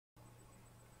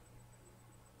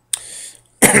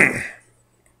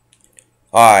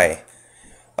Hi.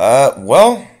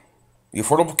 Well, the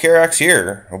Affordable Care Act's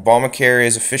here. Obamacare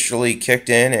is officially kicked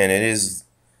in and it is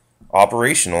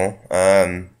operational.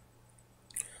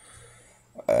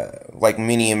 Like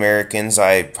many Americans,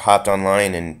 I hopped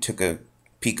online and took a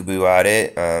peekaboo at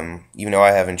it. Even though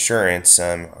I have insurance,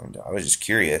 I was just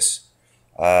curious.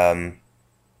 Um,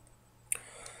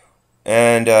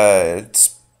 and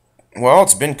it's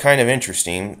been kind of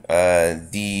interesting.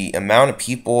 The amount of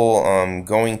people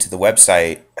going to the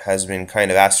website has been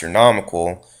kind of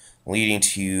astronomical, leading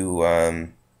to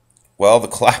the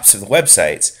collapse of the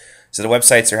websites. So the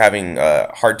websites are having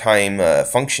a hard time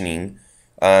functioning.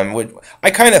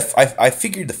 I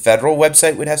figured the federal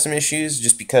website would have some issues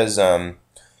just because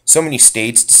so many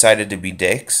states decided to be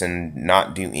dicks and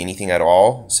not do anything at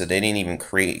all. So they didn't even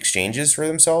create exchanges for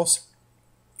themselves.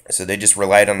 So they just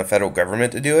relied on the federal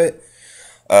government to do it,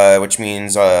 which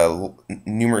means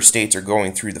numerous states are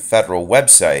going through the federal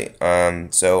website.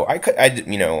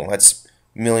 That's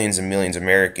millions and millions of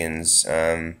Americans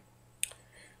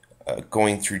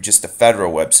going through just the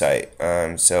federal website.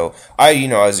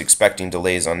 I was expecting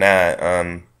delays on that.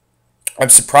 I'm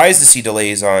surprised to see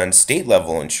delays on state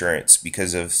level insurance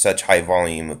because of such high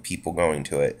volume of people going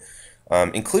to it,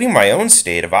 including my own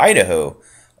state of Idaho,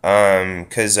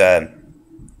 because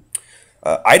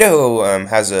Idaho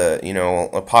has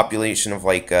a population of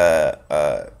like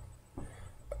let's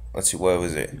see, what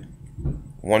was it,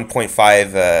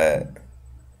 1.5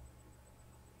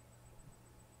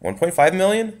 1.5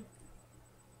 million.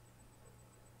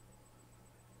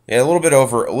 Yeah, a little bit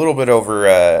over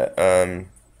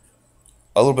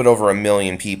a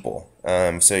million people.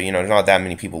 There's not that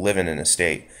many people living in the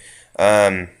state.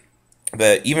 Um,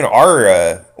 but even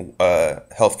our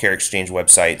healthcare exchange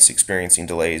website's experiencing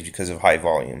delays because of high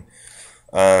volume.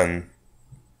 Um,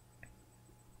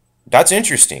 that's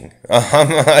interesting.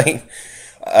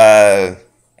 Uh,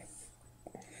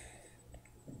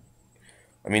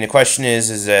 I mean, the question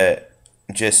is it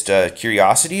just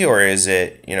curiosity, or is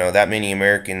it that many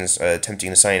Americans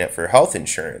attempting to sign up for health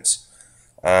insurance?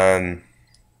 Um,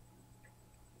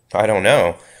 I don't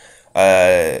know.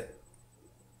 Uh,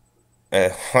 uh,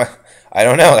 I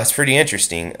don't know. That's pretty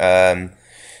interesting.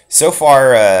 So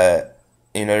far,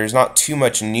 there's not too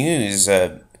much news.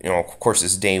 Of course,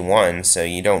 it's day one, so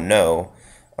you don't know.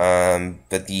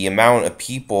 But the amount of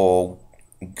people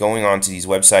going onto these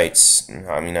websites,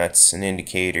 I mean, that's an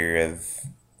indicator of,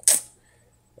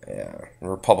 yeah,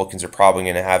 Republicans are probably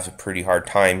going to have a pretty hard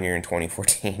time here in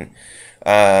 2014.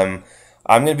 I'm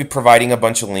going to be providing a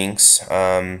bunch of links.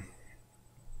 One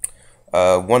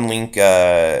link,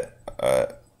 I've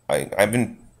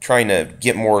been trying to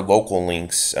get more local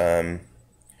links,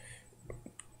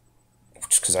 just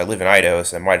because I live in Idaho,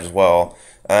 so I might as well.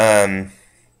 It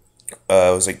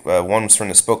was like one was from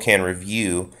the Spokane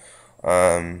Review.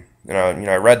 I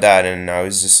read that and I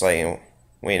was just like,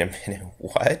 wait a minute,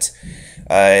 what?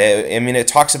 I mean, it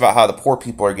talks about how the poor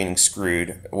people are getting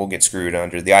screwed, will get screwed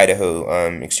under the Idaho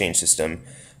exchange system,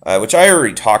 which I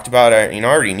already talked about. I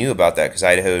already knew about that because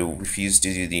Idaho refused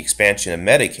to do the expansion of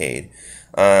Medicaid.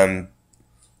 Um,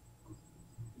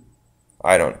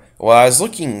 I don't. Well, I was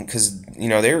looking because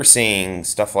they were saying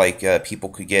stuff like people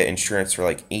could get insurance for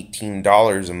like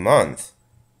 $18 a month.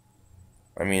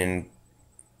 I mean,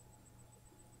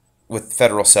 with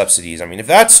federal subsidies. I mean, if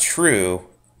that's true,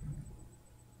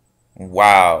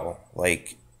 wow,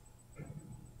 like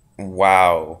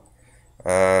wow.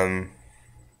 Um,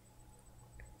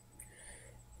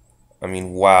 I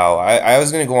mean, wow. I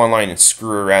was gonna go online and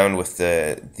screw around with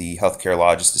the healthcare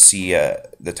law just to see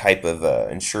the type of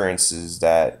insurances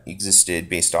that existed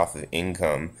based off of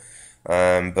income.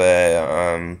 But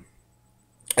I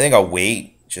think I'll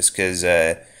wait just because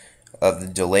of the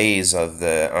delays of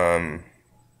the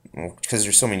because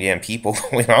there's so many damn people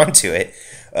going on to it.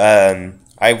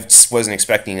 I just wasn't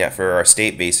expecting that for our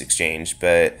state-based exchange,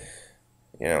 but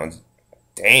you know,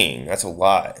 dang, that's a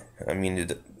lot. I mean,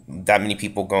 that many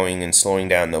people going and slowing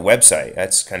down the website.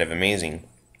 That's kind of amazing.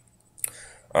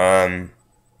 Um,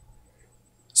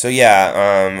 so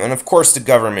yeah, and of course the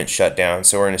government shut down,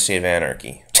 so we're in a state of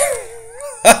anarchy.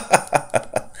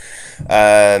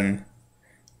 um,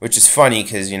 which is funny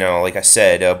because like I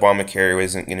said, Obamacare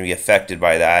wasn't going to be affected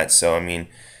by that. So I mean,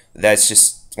 that's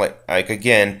just like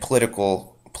again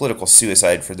political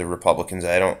suicide for the Republicans.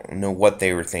 I don't know what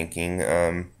they were thinking.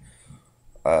 If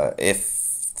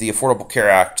the Affordable Care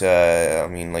Act, I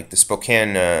mean, like the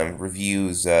Spokane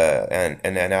reviews and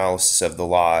analysis of the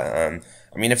law. I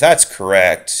mean, if that's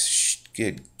correct,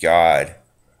 good God,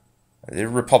 the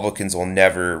Republicans will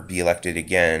never be elected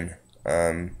again,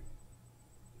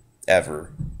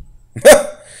 ever.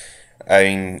 I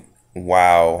mean,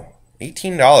 wow,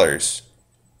 $18,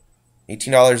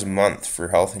 $18 a month for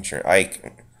health insurance. I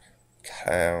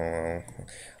don't know.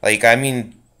 Like, I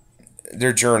mean,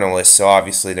 they're journalists, so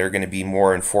obviously they're going to be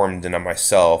more informed than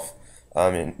myself,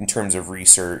 in terms of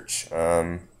research.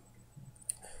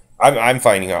 I'm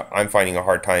finding a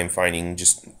hard time finding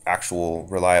just actual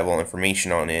reliable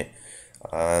information on it.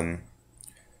 Um,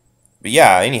 but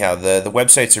yeah, anyhow, the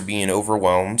websites are being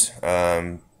overwhelmed.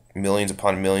 Millions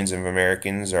upon millions of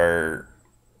Americans are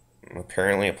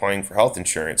apparently applying for health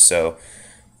insurance. So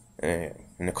in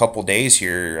a couple days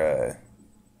here,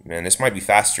 man, this might be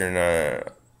faster than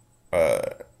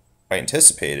I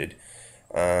anticipated.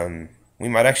 We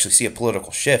might actually see a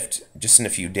political shift just in a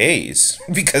few days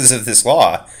because of this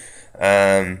law.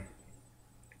 Um,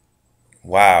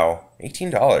 wow,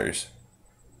 $18.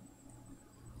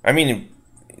 I mean,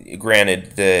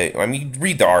 granted,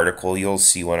 read the article, you'll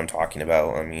see what I'm talking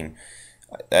about. I mean,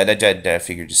 that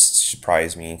figure just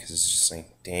surprised me because it's just like,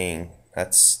 dang,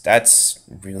 that's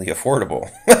really affordable.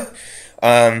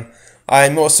 um,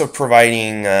 I'm also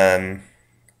providing a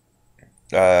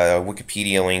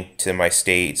Wikipedia link to my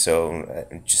state, so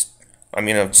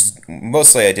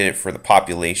mostly I did it for the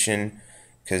population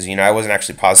because I wasn't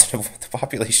actually positive what the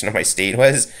population of my state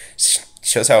was.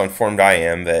 Shows how informed I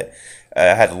am, but I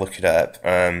had to look it up.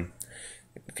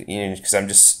 Because I'm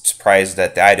just surprised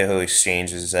that the Idaho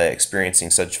Exchange is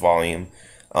experiencing such volume.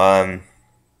 Um,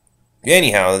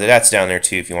 Anyhow, that's down there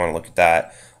too if you want to look at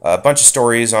that. A bunch of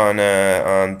stories on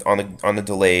the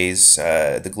delays,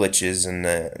 the glitches in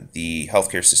the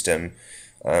healthcare system.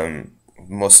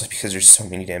 Mostly because there's so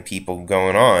many damn people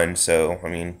going on. So I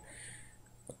mean,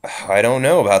 I don't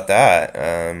know about that.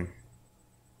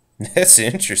 That's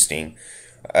interesting.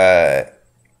 Uh,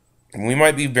 we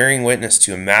might be bearing witness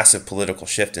to a massive political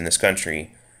shift in this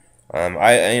country.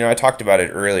 I talked about it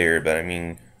earlier, but I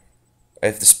mean,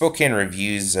 if the Spokane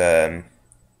Review's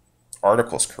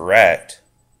article's correct,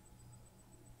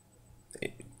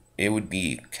 it would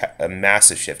be a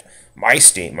massive shift. My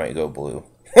state might go blue.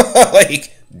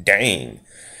 Like, dang.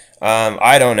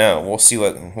 I don't know. We'll see.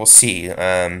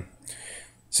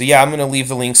 So yeah, I'm gonna leave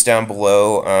the links down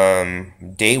below.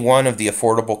 Day one of the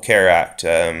Affordable Care Act.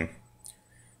 It's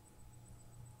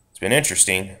been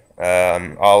interesting.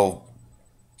 I'll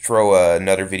throw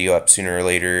another video up sooner or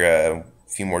later. A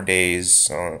few more days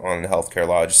on the healthcare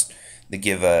law, just to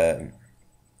give an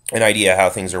idea how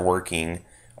things are working.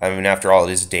 I mean, after all,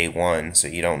 it is day one, so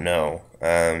you don't know.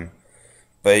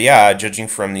 But yeah, judging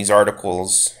from these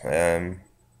articles, been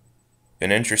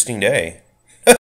an interesting day.